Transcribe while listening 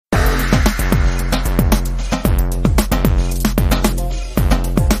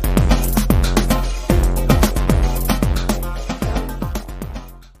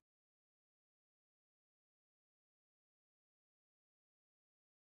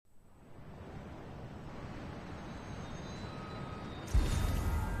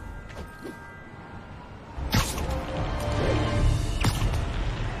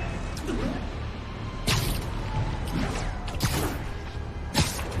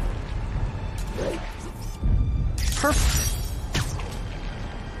purpose.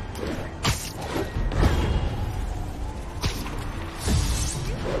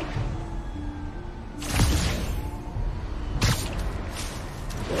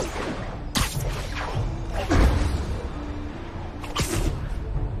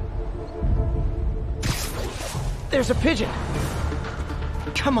 There's a pigeon.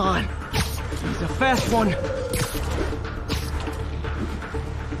 Come on. He's a fast one.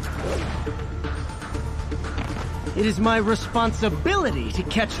 It is my responsibility to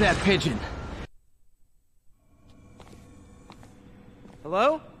catch that pigeon.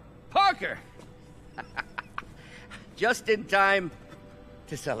 Hello? Parker! Just in time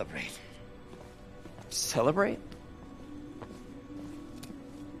to celebrate. Celebrate?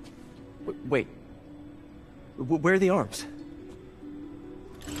 Wait. Where are the arms?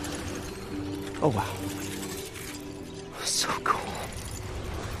 Oh, wow. So cool.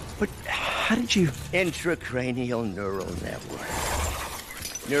 But how did you... Intracranial neural network.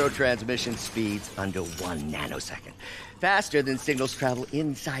 Neurotransmission speeds under 1 nanosecond. Faster than signals travel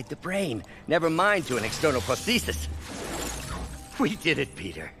inside the brain. Never mind to an external prosthesis. We did it,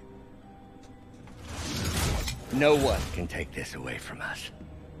 Peter. No one can take this away from us.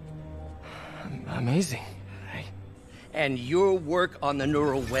 Amazing. And your work on the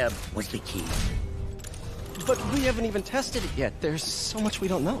neural web was the key. But we haven't even tested it yet. There's so much we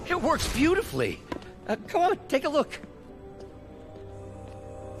don't know. It works beautifully. Come on, take a look.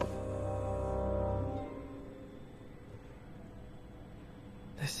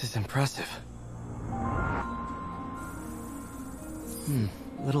 This is impressive.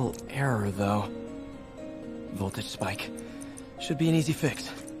 Little error, though. Voltage spike. Should be an easy fix.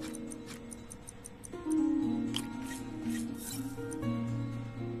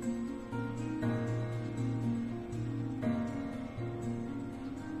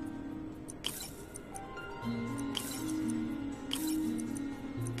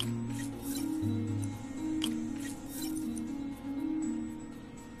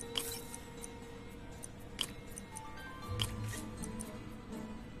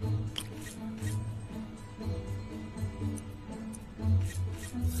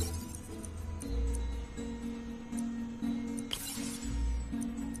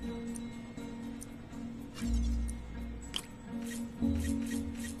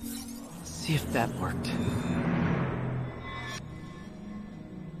 See if that worked.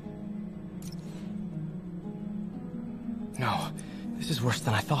 No, this is worse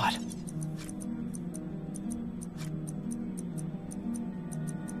than I thought.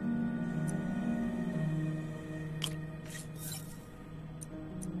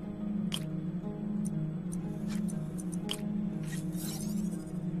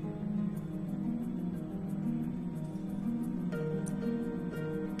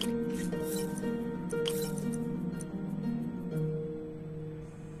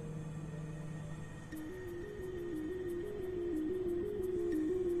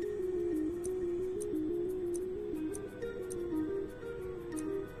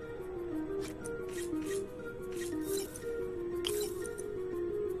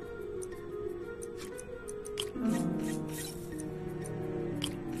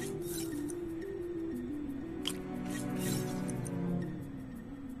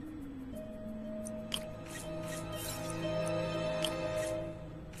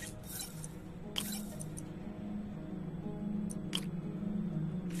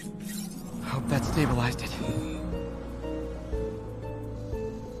 Hope that stabilized it.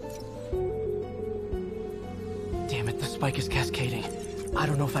 Damn it, the spike is cascading. I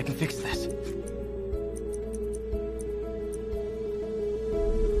don't know if I can fix this.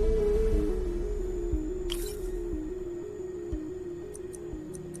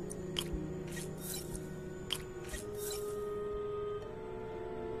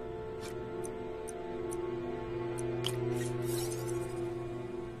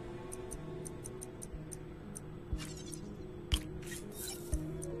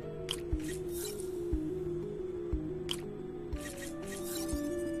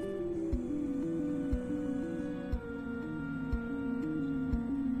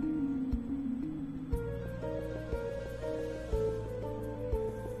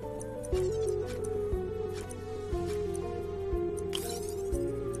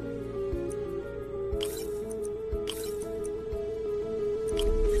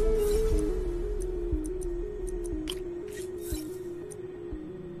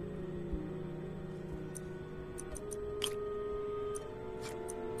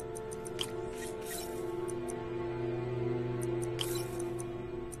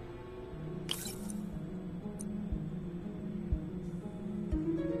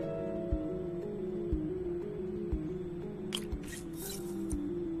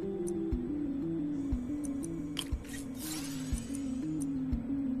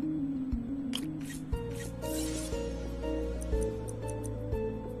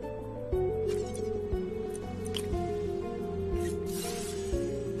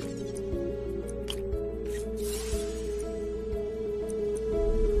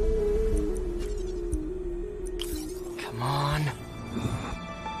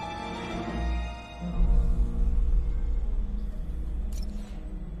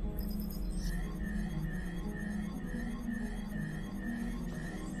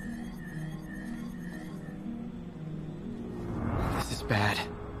 bad.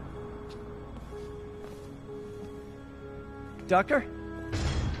 Doctor?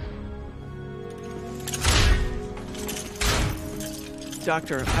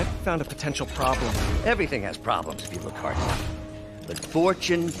 Doctor, I've found a potential problem. Everything has problems if you look hard enough. But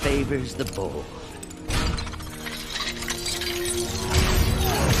fortune favors the bold.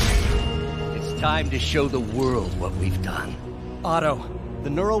 It's time to show the world what we've done. Otto, the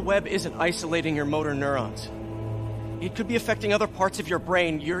neural web isn't isolating your motor neurons. It could be affecting other parts of your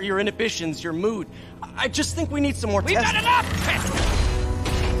brain, your inhibitions, your mood. I just think we need some more tests. We've got enough tests!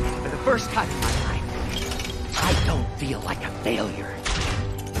 For the first time in my life, I don't feel like a failure.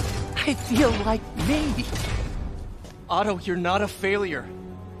 I feel like me. Otto, you're not a failure.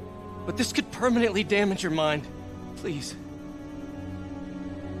 But this could permanently damage your mind. Please.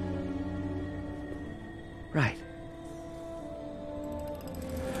 Right.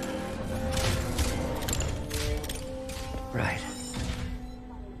 Right.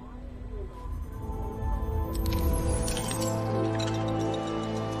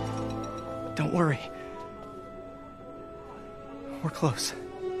 Don't worry. We're close.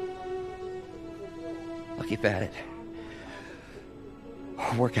 I'll keep at it.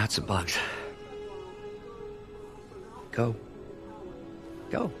 I'll work out some bugs. Go.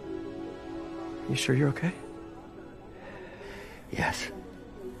 Go. You sure you're okay? Yes.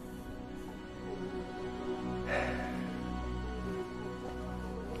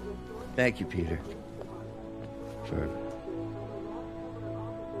 Thank you, Peter.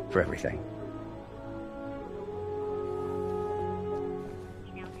 For everything.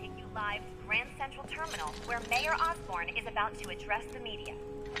 We now take you live to Grand Central Terminal, where Mayor Osborne is about to address the media.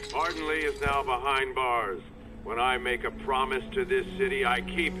 Martin Lee is now behind bars. When I make a promise to this city, I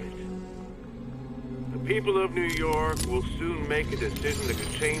keep it. The people of New York will soon make a decision that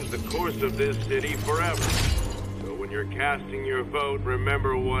could change the course of this city forever. So when you're casting your vote,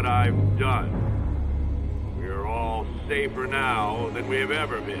 remember what I've done. We are all safer now than we have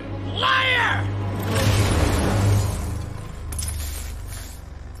ever been. Liar!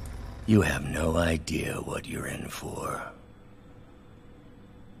 You have no idea what you're in for.